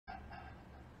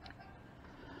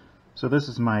So this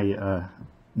is my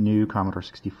new Commodore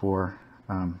 64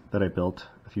 that I built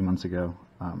a few months ago.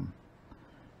 I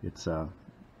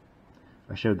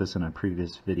showed this in a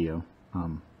previous video.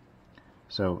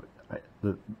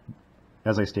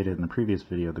 As I stated in the previous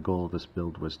video, the goal of this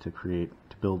build was to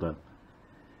build a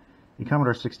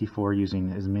Commodore 64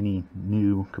 using as many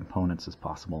new components as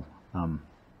possible. In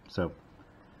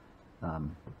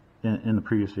the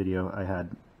previous video, I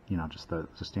had just the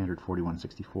standard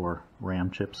 4164 RAM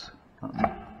chips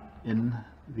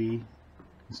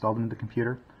installed into the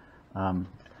computer.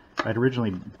 I'd originally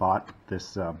bought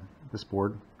this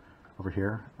board over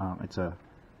here. It's a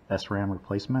SRAM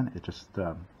replacement. It just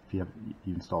you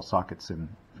install sockets in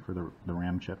for the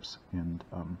RAM chips, and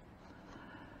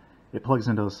it plugs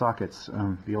into the sockets.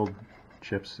 The old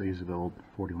chips, these are the old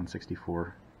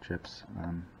 4164 chips.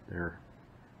 They're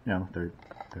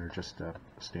just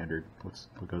standard.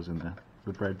 What goes in the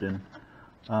bread bin.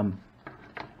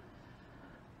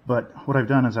 But what I've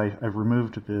done is I've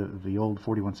removed the old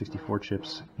 4164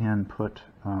 chips and put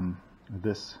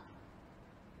this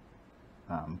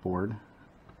board.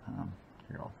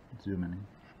 Here, I'll zoom in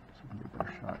so we can get a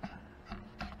better shot.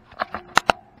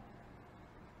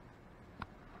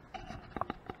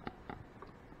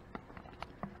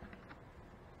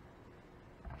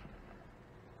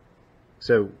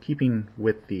 So, keeping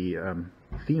with the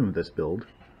theme of this build,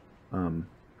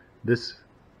 this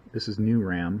is new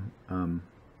RAM,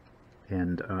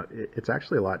 and it's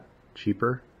actually a lot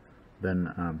cheaper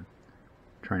than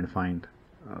trying to find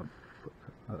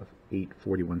 8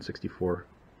 4164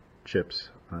 chips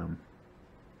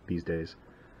these days.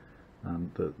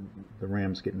 The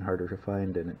RAM's getting harder to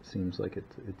find, and it seems like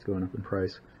it's going up in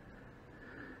price.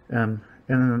 And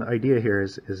the idea here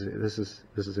is this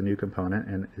is a new component,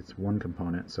 and it's one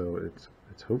component, so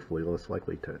it's hopefully less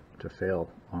likely to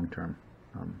fail long term.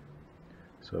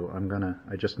 So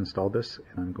I just installed this,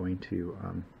 and I'm going to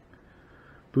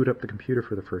boot up the computer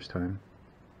for the first time.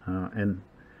 And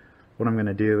what I'm going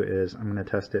to do is I'm going to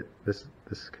test it. This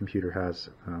computer has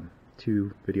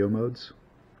 2 video modes.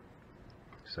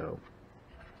 So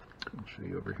I'll show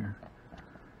you over here.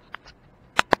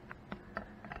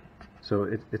 So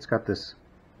it's got this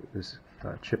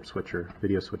chip switcher,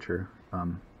 video switcher,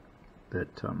 that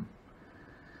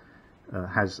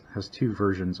has 2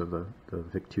 versions of the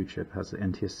VIC-II chip. It has the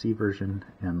NTSC version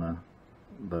and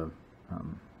the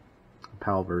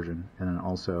PAL version, and then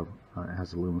also it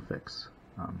has the LumaFix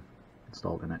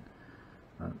installed in it,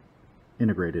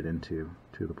 integrated into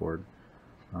the board.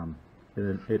 And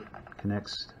then it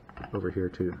connects over here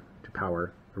to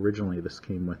power. Originally, this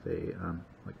came with a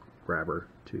grabber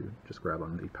to just grab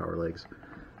on the power legs,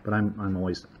 but I'm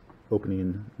always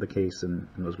opening the case, and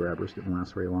those grabbers didn't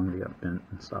last very long. They got bent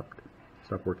and stopped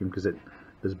working because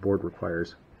this board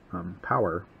requires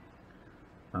power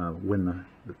when the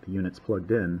unit's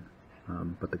plugged in,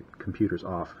 but the computer's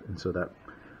off, and so that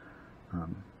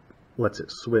lets it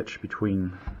switch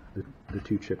between the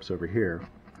 2 chips over here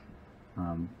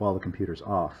while the computer's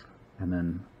off, and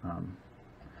then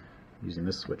using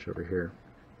this switch over here,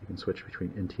 you can switch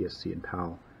between NTSC and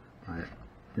PAL.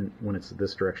 When it's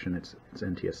this direction, it's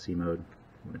NTSC mode.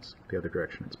 When it's the other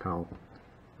direction, it's PAL.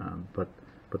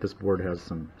 But this board has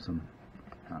some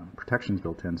protections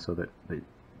built in so that the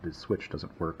switch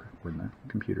doesn't work when the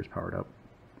computer's powered up.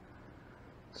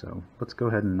 So let's go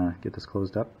ahead and get this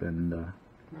closed up, and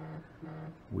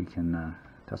we can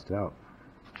test it out.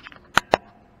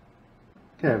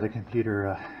 Okay, I have the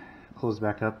computer closed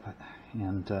back up,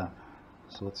 and so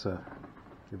let's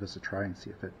give this a try and see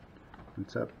if it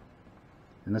boots up.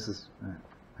 And this is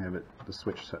I have the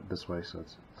switch set this way, so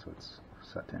it's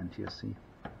set to NTSC.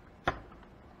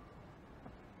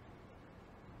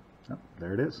 Oh,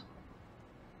 there it is.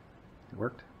 It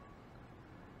worked.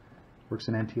 Works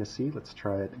in NTSC. Let's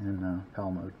try it in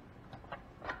PAL mode.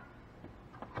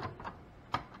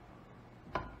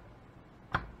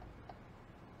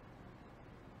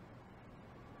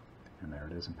 And there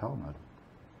it is in PAL mode.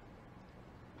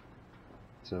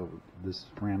 So this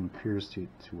RAM appears to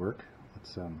work.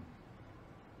 Let's I'm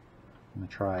going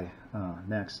to try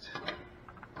next.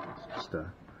 Just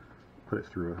put it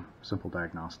through a simple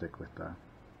diagnostic with the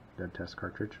dead test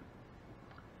cartridge.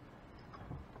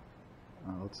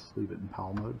 Let's leave it in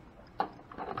PAL mode.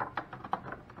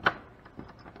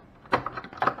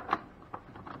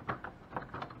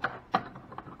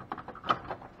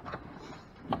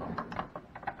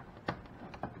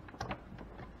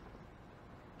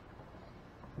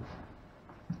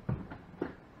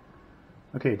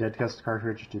 Okay, dead test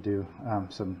cartridge to do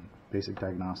some basic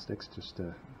diagnostics, just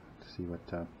to see what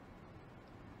the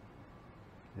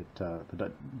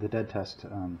dead test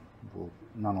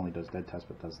not only does dead test,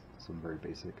 but does some very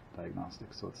basic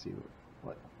diagnostics. So let's see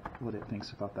what it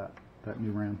thinks about that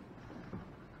new RAM.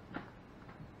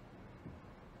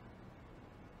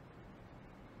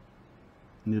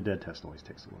 And the dead test always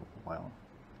takes a little while.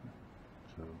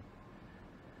 So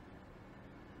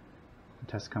the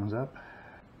test comes up.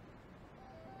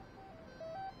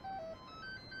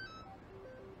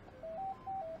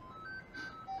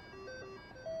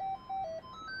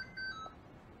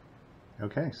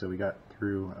 Okay, so we got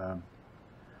through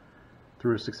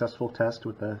a successful test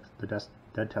with the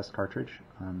dead test cartridge.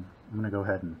 I'm going to go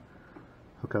ahead and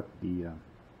hook up the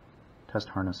test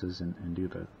harnesses and do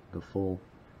the full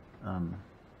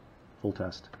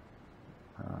test,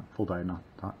 full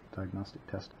diagnostic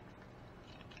test.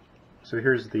 So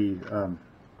here's the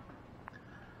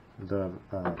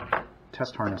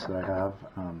test harness that I have.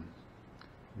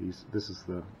 This is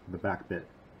the BackBit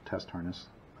test harness.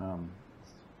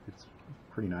 It's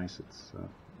pretty nice. It's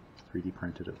 3D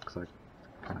printed. It looks like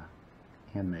kind of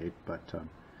handmade, but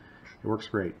it works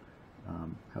great.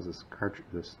 Has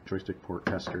this joystick port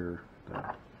tester,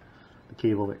 the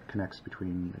cable that connects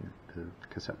between the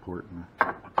cassette port and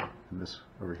this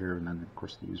over here, and then of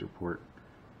course the user port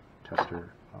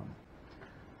tester.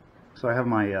 So I have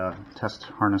my test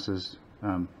harnesses,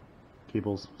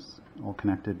 cables all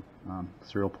connected,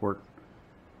 serial port,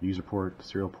 user port, the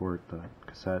serial port, the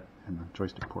cassette, and the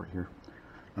joystick port here.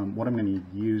 What I'm going to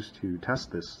use to test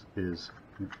this is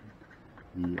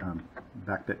the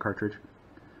BackBit cartridge.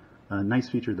 A nice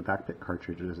feature of the BackBit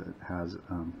cartridge is it has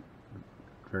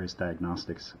various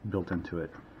diagnostics built into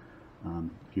it.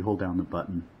 If you hold down the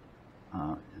button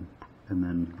and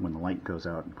then when the light goes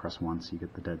out and press once, you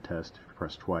get the dead test. If you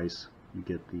press twice, you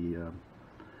get the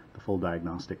full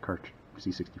diagnostic cartridge,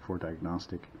 C64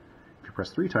 diagnostic. If you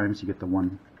press 3 times, you get the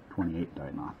 128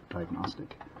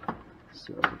 diagnostic.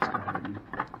 So let's go ahead and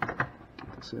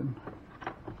get this in.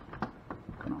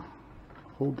 I'm going to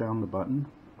hold down the button.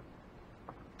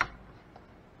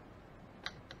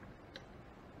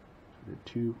 Did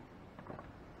 2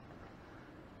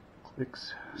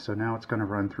 clicks. So now it's going to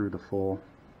run through the full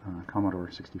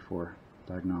Commodore 64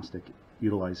 diagnostic,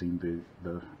 utilizing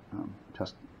the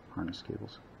test harness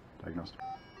cables diagnostic.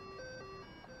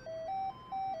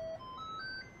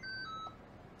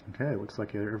 Okay, looks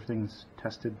like everything's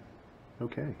tested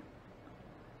okay.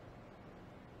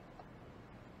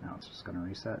 Now it's just going to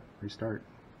restart.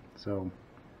 So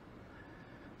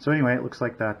anyway, it looks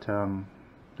like that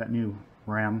that new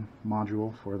RAM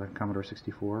module for the Commodore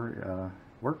 64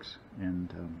 works,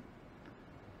 and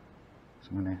so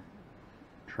I'm going to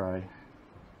try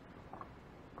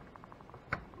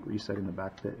resetting the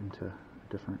BackBit into a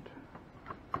different.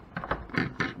 I'm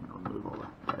going to remove all the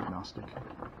diagnostic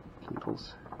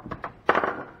cables.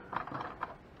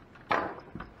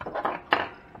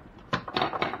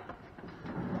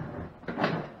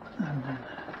 And then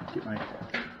get my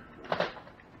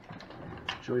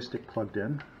joystick plugged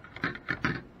in.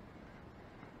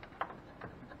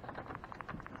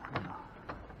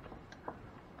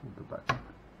 Hold the button.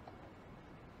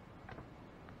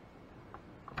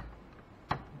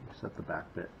 Set the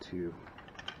BackBit to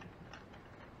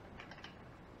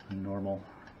a normal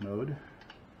mode.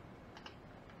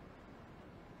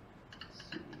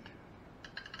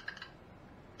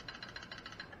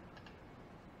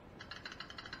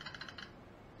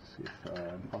 See if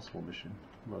Impossible Mission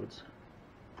loads.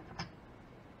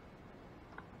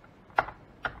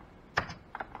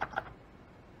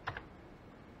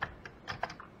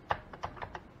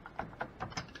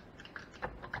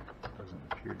 Doesn't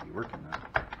appear to be working now.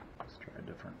 Let's try a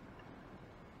different.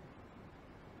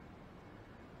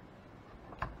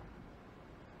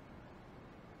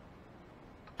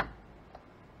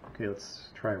 Okay, let's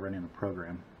try running the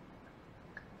program.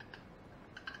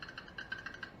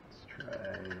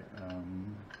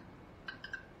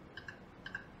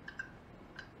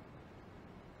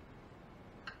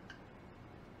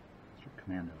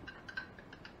 Commando.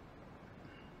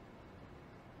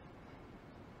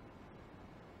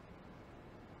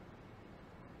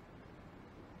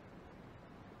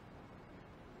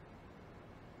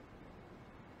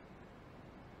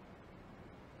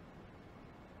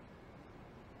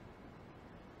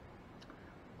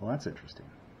 Well, that's interesting.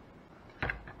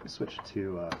 Let's switch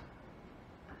to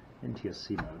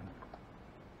NTSC mode.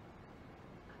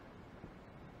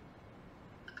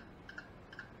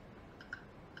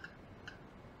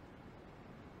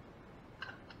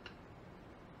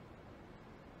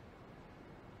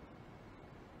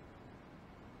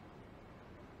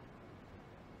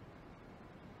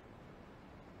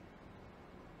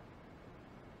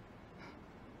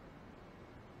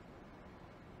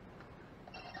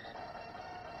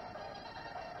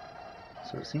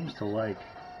 So it seems to like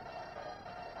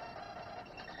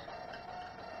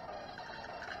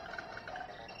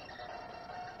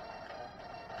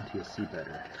NTSC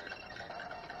better.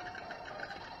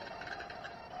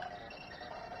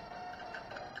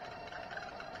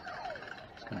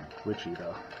 It's kind of glitchy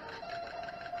though.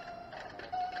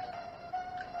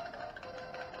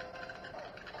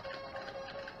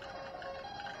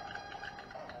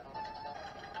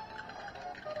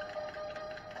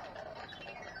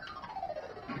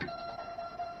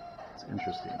 It's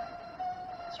interesting.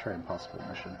 Let's try Impossible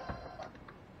Mission.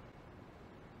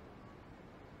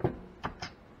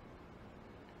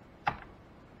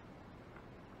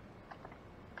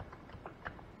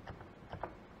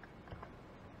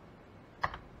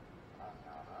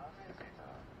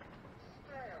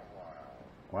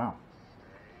 Wow.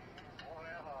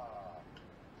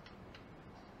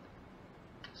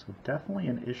 So definitely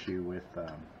an issue with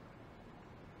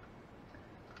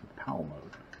PAL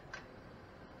mode.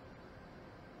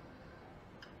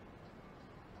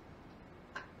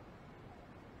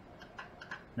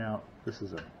 Now this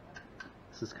is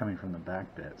coming from the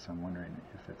BackBit, so I'm wondering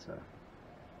if it's a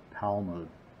PAL mode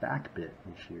BackBit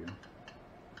issue.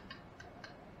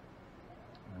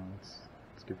 Well,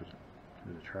 let's give it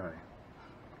a try.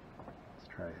 Let's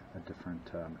try a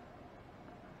different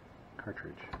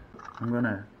cartridge. I'm going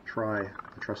to try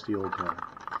the trusty old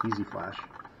Easy Flash.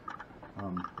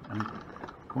 I'm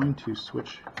going to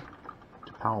switch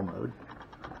to PAL mode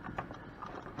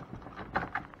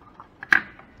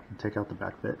and take out the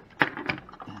BackBit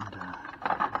and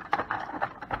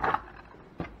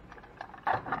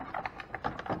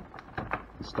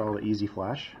install the Easy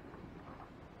Flash.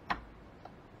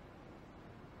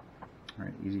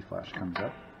 Alright, Easy Flash comes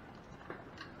up.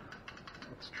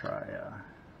 Let's try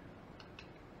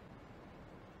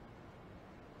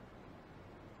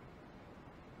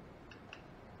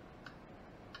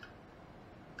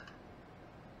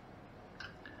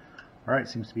Alright,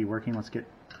 seems to be working. Let's get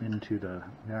into the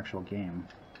actual game.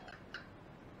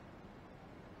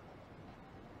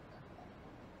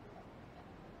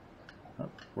 Oh,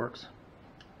 works.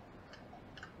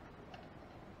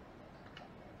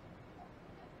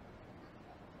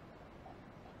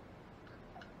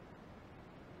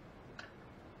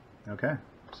 Okay,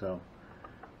 so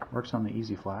works on the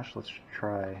Easy Flash. Let's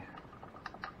try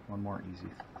one more Easy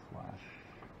Flash.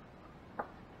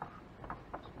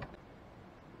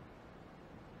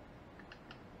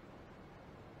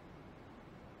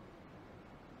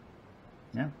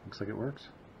 Yeah, looks like it works.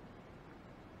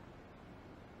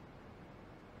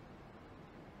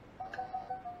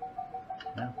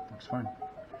 Yeah, looks fine.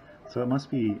 So it must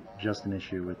be just an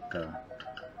issue with the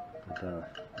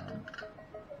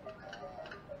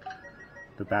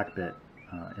BackBit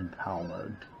in PAL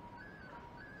mode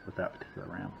with that particular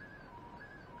RAM.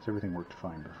 So everything worked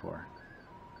fine before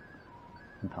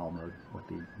in PAL mode with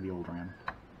the old RAM.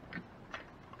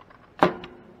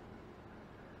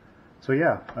 So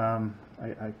yeah,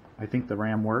 I think the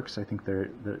RAM works. I think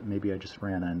that maybe I just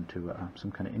ran into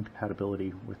some kind of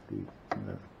incompatibility with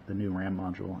the new RAM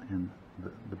module and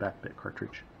the BackBit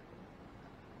cartridge.